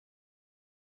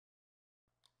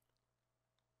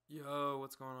Yo,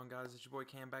 what's going on, guys? It's your boy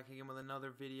Cam back again with another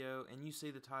video, and you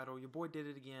see the title. Your boy did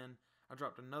it again. I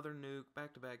dropped another nuke,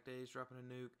 back-to-back days dropping a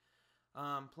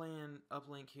nuke. Playing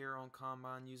Uplink here on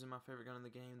Combine using my favorite gun in the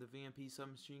game, the VMP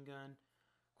submachine gun.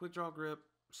 Quick draw grip,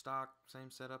 stock, same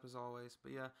setup as always.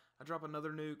 But yeah, I drop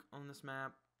another nuke on this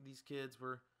map. These kids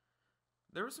were...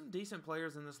 There were some decent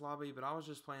players in this lobby, but I was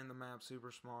just playing the map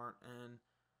super smart, and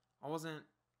I wasn't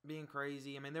being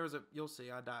crazy. I mean, you'll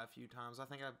see, I die a few times. I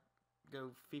think I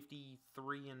go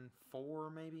 53 and 4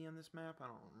 maybe in this map. I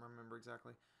don't remember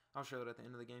exactly. I'll show it at the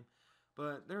end of the game.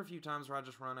 But there are a few times where I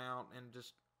just run out and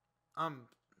I'm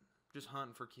just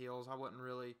hunting for kills. I wasn't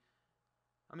really...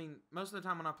 I mean, most of the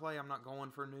time when I play, I'm not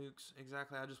going for nukes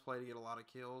exactly. I just play to get a lot of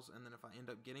kills, and then if I end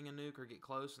up getting a nuke or get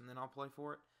close, and then I'll play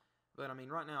for it. But, I mean,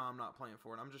 right now I'm not playing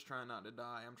for it. I'm just trying not to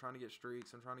die. I'm trying to get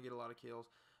streaks. I'm trying to get a lot of kills.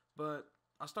 But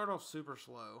I start off super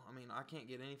slow. I mean, I can't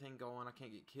get anything going. I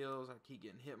can't get kills. I keep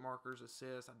getting hit markers,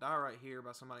 assists. I die right here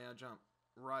by somebody I jump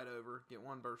right over. Get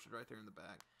one bursted right there in the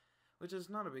back, which is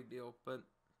not a big deal. But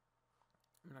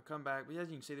I mean, I come back. But as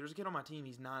you can see, there's a kid on my team.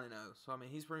 He's 9-0. So, I mean,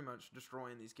 he's pretty much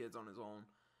destroying these kids on his own.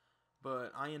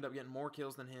 But I end up getting more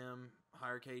kills than him,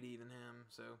 higher KD than him.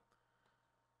 So,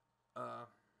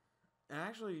 and I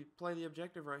actually play the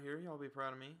objective right here. Y'all be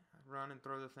proud of me. I run and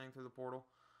throw the thing through the portal.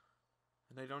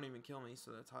 And they don't even kill me,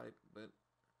 so that's hype. But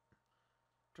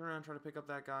turn around and try to pick up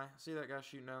that guy. See that guy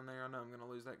shooting down there? I know I'm going to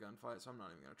lose that gunfight, so I'm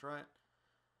not even going to try it.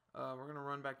 We're going to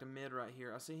run back to mid right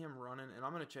here. I see him running, and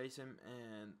I'm going to chase him.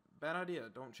 And bad idea.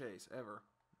 Don't chase, ever.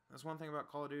 That's one thing about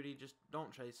Call of Duty. Just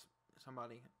don't chase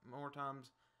somebody. More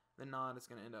times than not, it's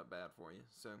going to end up bad for you.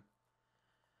 So,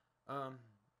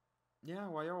 yeah,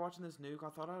 while y'all watching this nuke, I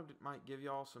thought I might give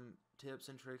y'all some tips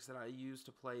and tricks that I use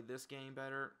to play this game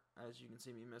better. As you can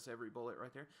see me miss every bullet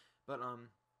right there. But,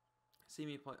 see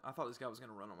me play. I thought this guy was going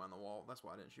to run around the wall. That's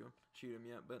why I didn't shoot him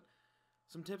yet. But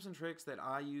some tips and tricks that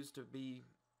I use to be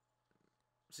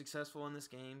successful in this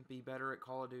game, be better at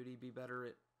Call of Duty, be better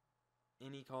at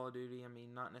any Call of Duty. I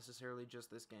mean, not necessarily just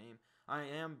this game. I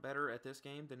am better at this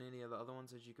game than any of the other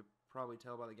ones, as you could probably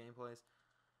tell by the gameplays.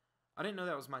 I didn't know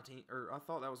that was my team, or I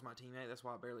thought that was my teammate. That's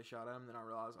why I barely shot at him. Then I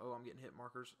realized, oh, I'm getting hit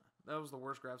markers. That was the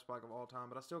worst grab spike of all time,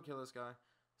 but I still kill this guy.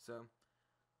 So,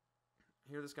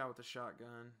 here this guy with the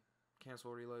shotgun. Cancel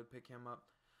reload, pick him up.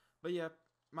 But yeah,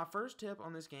 my first tip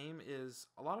on this game is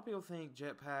a lot of people think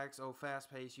jetpacks, oh,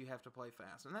 fast pace, you have to play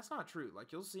fast. And that's not true.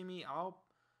 Like, you'll see me, I'll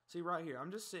see right here.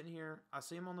 I'm just sitting here. I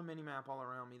see him on the mini-map all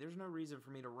around me. There's no reason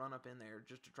for me to run up in there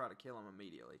just to try to kill him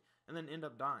immediately and then end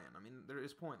up dying. I mean,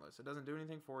 it's pointless. It doesn't do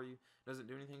anything for you. It doesn't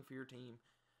do anything for your team.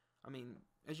 I mean,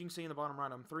 as you can see in the bottom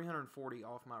right, I'm 340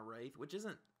 off my Wraith, which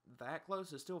isn't that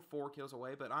close. It's still 4 kills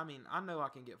away, but I mean, I know I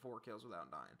can get 4 kills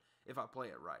without dying if I play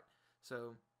it right.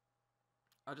 So,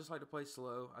 I just like to play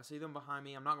slow. I see them behind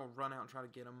me. I'm not going to run out and try to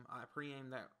get them. I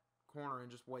pre-aim that corner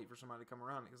and just wait for somebody to come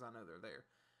around because I know they're there.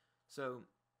 So,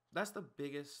 that's the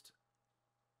biggest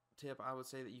tip I would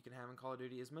say that you can have in Call of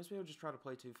Duty is most people just try to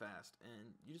play too fast,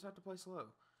 and you just have to play slow.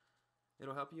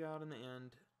 It'll help you out in the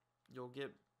end. You'll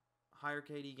get higher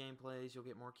KD gameplays. You'll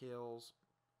get more kills.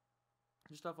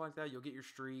 Just stuff like that. You'll get your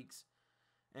streaks.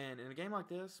 And in a game like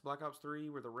this, Black Ops 3,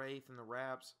 where the Wraith and the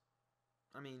Raps,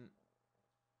 I mean,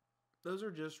 those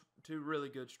are just 2 really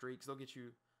good streaks. They'll get you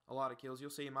a lot of kills.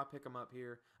 You'll see him. I pick him up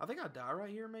here. I think I die right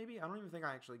here, maybe. I don't even think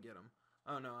I actually get him.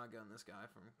 Oh, no, I gun this guy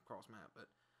from cross map. But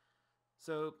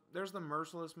so, there's the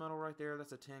Merciless medal right there.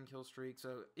 That's a 10-kill streak.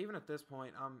 So, even at this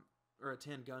point, or a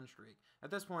 10-gun streak. At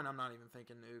this point, I'm not even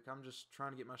thinking nuke. I'm just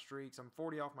trying to get my streaks. I'm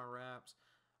 40 off my wraps.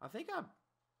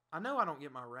 I know I don't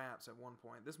get my wraps at one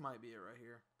point. This might be it right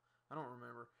here. I don't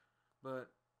remember. But,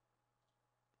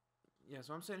 yeah,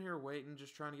 so I'm sitting here waiting,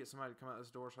 just trying to get somebody to come out this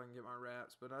door so I can get my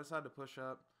wraps. But I decided to push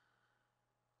up.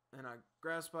 And I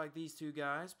grab spike these 2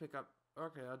 guys. Pick up.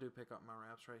 Okay, I do pick up my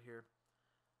wraps right here.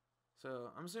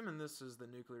 So, I'm assuming this is the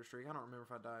nuclear streak. I don't remember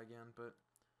if I die again, but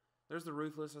there's the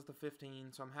Ruthless. That's the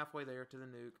 15, so I'm halfway there to the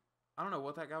nuke. I don't know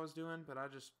what that guy was doing, but I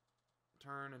just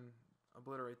turn and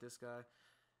obliterate this guy.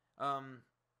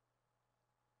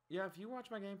 Yeah, if you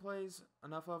watch my gameplays,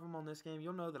 enough of them on this game,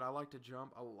 you'll know that I like to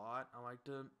jump a lot.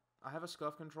 I have a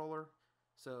scuff controller,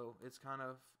 so it's kind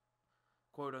of,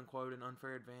 quote-unquote, an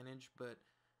unfair advantage, but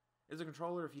it's a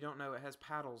controller, if you don't know, it has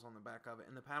paddles on the back of it,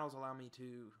 and the paddles allow me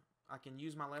to, I can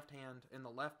use my left hand and the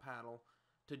left paddle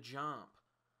to jump.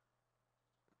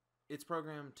 It's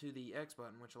programmed to the X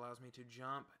button, which allows me to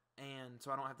jump, and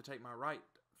so I don't have to take my right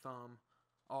thumb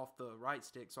off the right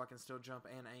stick, so I can still jump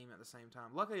and aim at the same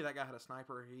time. Luckily, that guy had a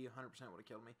sniper. He 100% would have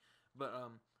killed me. But,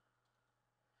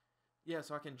 yeah,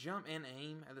 so I can jump and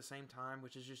aim at the same time,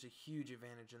 which is just a huge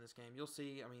advantage in this game. You'll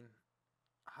see, I mean,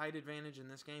 height advantage in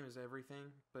this game is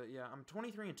everything. But yeah, I'm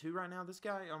 23-2 right now. This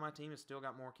guy on my team has still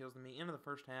got more kills than me. End of the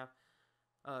first half,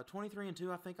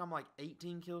 23-2. I think I'm like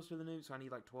 18 kills to the nuke, so I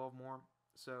need like 12 more.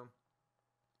 So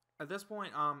at this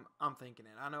point, I'm thinking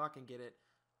it. I know I can get it.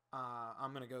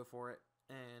 I'm gonna go for it,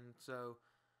 and so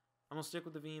I'm gonna stick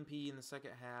with the VMP in the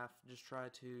second half. Just try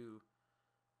to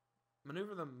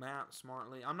maneuver the map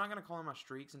smartly. I'm not gonna call in my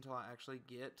streaks until I actually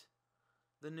get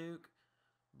the nuke,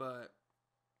 but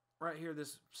right here,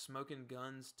 this Smoking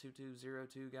Guns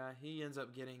 2202 guy, he ends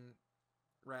up getting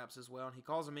wraps as well, and he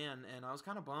calls him in, and I was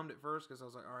kind of bummed at first because I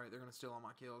was like, all right, they're going to steal all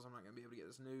my kills. I'm not going to be able to get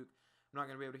this nuke. I'm not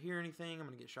going to be able to hear anything. I'm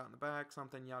going to get shot in the back,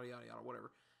 something, yada, yada, yada,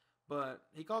 whatever. But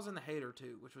he calls in the Hater,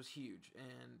 too, which was huge,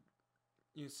 and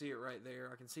you can see it right there.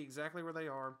 I can see exactly where they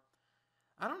are.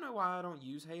 I don't know why I don't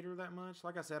use Hater that much.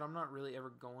 Like I said, I'm not really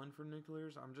ever going for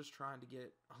nuclears. I'm just trying to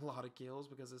get a lot of kills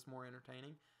because it's more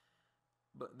entertaining.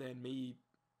 But then me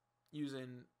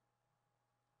using,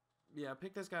 yeah,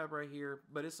 pick this guy up right here,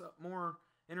 but it's more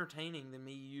entertaining than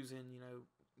me using, you know,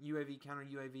 UAV, counter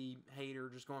UAV, Hater,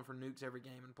 just going for nukes every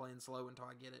game and playing slow until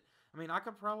I get it. I mean, I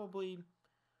could probably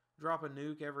drop a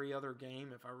nuke every other game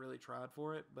if I really tried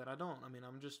for it, but I don't. I mean,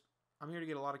 I'm here to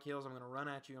get a lot of kills. I'm going to run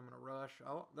at you. I'm going to rush.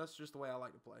 That's just the way I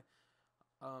like to play.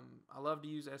 I love to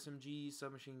use SMGs,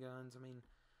 submachine guns. I mean,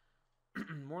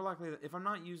 more likely, if I'm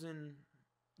not using,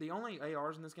 the only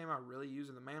ARs in this game I really use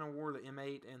are the Man of War, the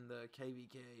M8, and the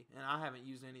KVK, and I haven't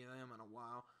used any of them in a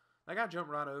while. That guy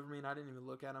jumped right over me, and I didn't even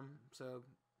look at him, so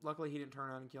luckily he didn't turn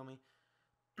around and kill me.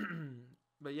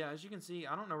 But yeah, as you can see,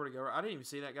 I don't know where to go. I didn't even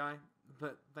see that guy,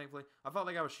 but thankfully, I thought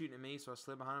that guy was shooting at me, so I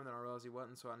slid behind him, then I realized he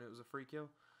wasn't, so I knew it was a free kill.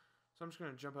 So I'm just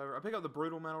going to jump over. I pick up the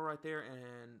Brutal Metal right there,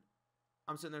 and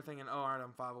I'm sitting there thinking, oh, all right,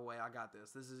 I'm 5 away. I got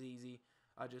this. This is easy.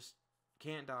 I just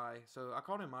can't die. So I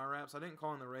called in my wraps. I didn't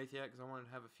call in the Wraith yet because I wanted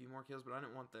to have a few more kills, but I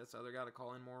didn't want this other guy to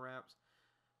call in more wraps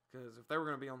because if they were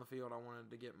going to be on the field, I wanted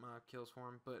to get my kills for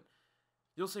him. But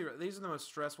you'll see, these are the most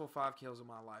stressful 5 kills of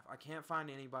my life. I can't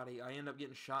find anybody. I end up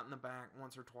getting shot in the back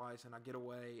once or twice, and I get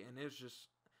away, and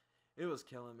it was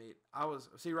killing me.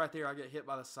 See right there, I get hit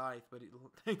by the scythe, but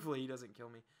thankfully he doesn't kill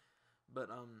me. But,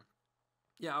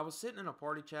 yeah, I was sitting in a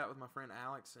party chat with my friend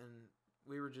Alex, and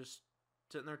we were just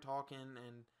sitting there talking,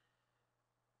 and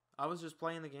I was just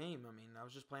playing the game. I mean, I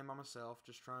was just playing by myself,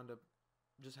 just trying to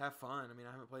just have fun. I mean,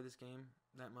 I haven't played this game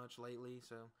that much lately,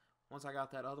 so once I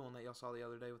got that other one that y'all saw the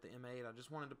other day with the M8, I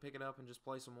just wanted to pick it up and just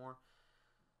play some more.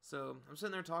 So I'm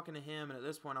sitting there talking to him, and at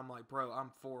this point, I'm like, bro,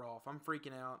 I'm 4 off. I'm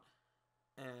freaking out,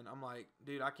 and I'm like,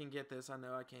 dude, I can get this. I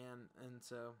know I can, and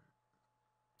so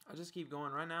I just keep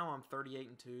going. Right now, I'm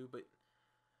 38-2, but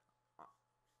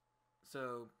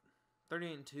so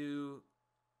 38-2,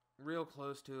 real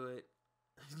close to it.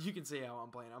 You can see how I'm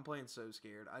playing. I'm playing so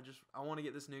scared. I want to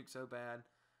get this nuke so bad.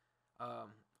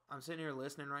 I'm sitting here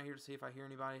listening right here to see if I hear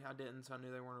anybody. I didn't, so I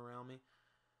knew they weren't around me.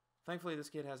 Thankfully, this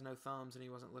kid has no thumbs, and he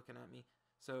wasn't looking at me.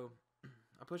 So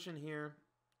I push in here,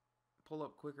 pull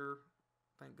up quicker,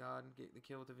 thank God, get the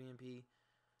kill with the VMP.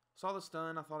 Saw the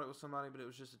stun. I thought it was somebody, but it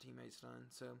was just a teammate stun.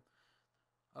 So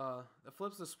that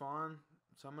flips the spawn,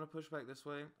 so I'm going to push back this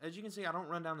way. As you can see, I don't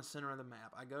run down the center of the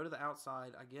map. I go to the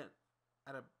outside. I get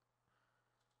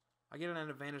an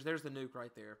advantage. There's the nuke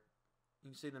right there. You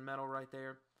can see the metal right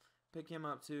there. Pick him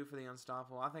up too for the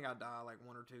unstoppable. I think I die like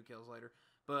 1 or 2 kills later.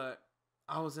 But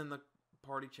I was in the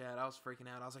party chat. I was freaking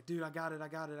out. I was like, dude, I got it.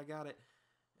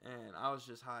 And I was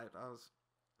just hyped. I was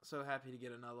so happy to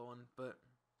get another one. But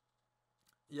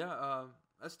yeah,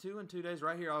 that's 2 in 2 days.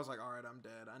 Right here, I was like, all right, I'm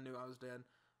dead. I knew I was dead.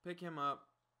 Pick him up.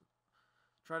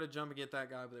 Try to jump and get that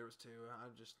guy, but there was 2.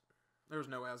 There was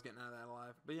no way I was getting out of that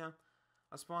alive. But yeah,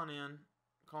 I spawn in,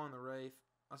 calling the Wraith.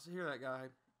 I hear that guy.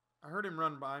 I heard him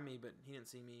run by me, but he didn't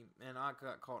see me, and I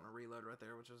got caught in a reload right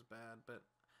there, which was bad, but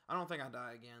I don't think I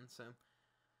die again, so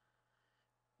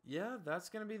yeah, that's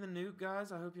going to be the nuke,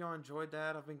 guys. I hope y'all enjoyed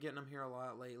that. I've been getting them here a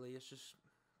lot lately. It's just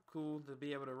cool to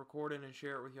be able to record it and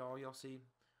share it with y'all. Y'all see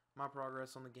my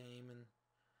progress on the game, and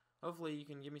hopefully you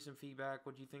can give me some feedback.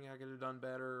 What do you think I could have done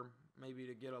better? Maybe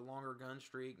to get a longer gun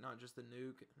streak, not just the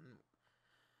nuke.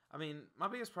 I mean, my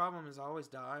biggest problem is I always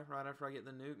die right after I get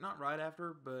the nuke. Not right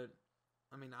after, but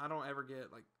I mean, I don't ever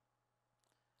get, like,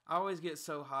 I always get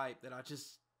so hyped that I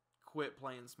just quit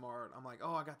playing smart. I'm like,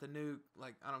 oh, I got the nuke.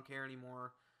 Like, I don't care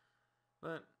anymore.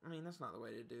 But, I mean, that's not the way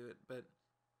to do it. But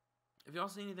if y'all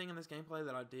see anything in this gameplay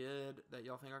that I did that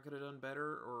y'all think I could have done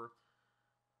better, or,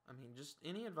 I mean, just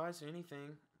any advice or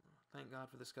anything, thank God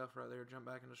for the scuff right there. Jumped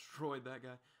back and destroyed that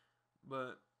guy.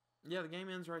 But yeah, the game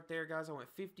ends right there, guys. I went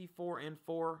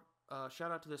 54-4.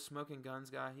 Shout out to the Smoking Guns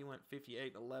guy. He went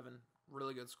 58-11.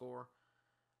 Really good score.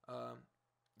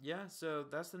 yeah, so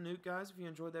that's the nuke, guys. If you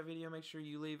enjoyed that video, make sure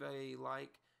you leave a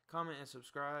like, comment, and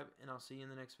subscribe, and I'll see you in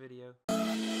the next video.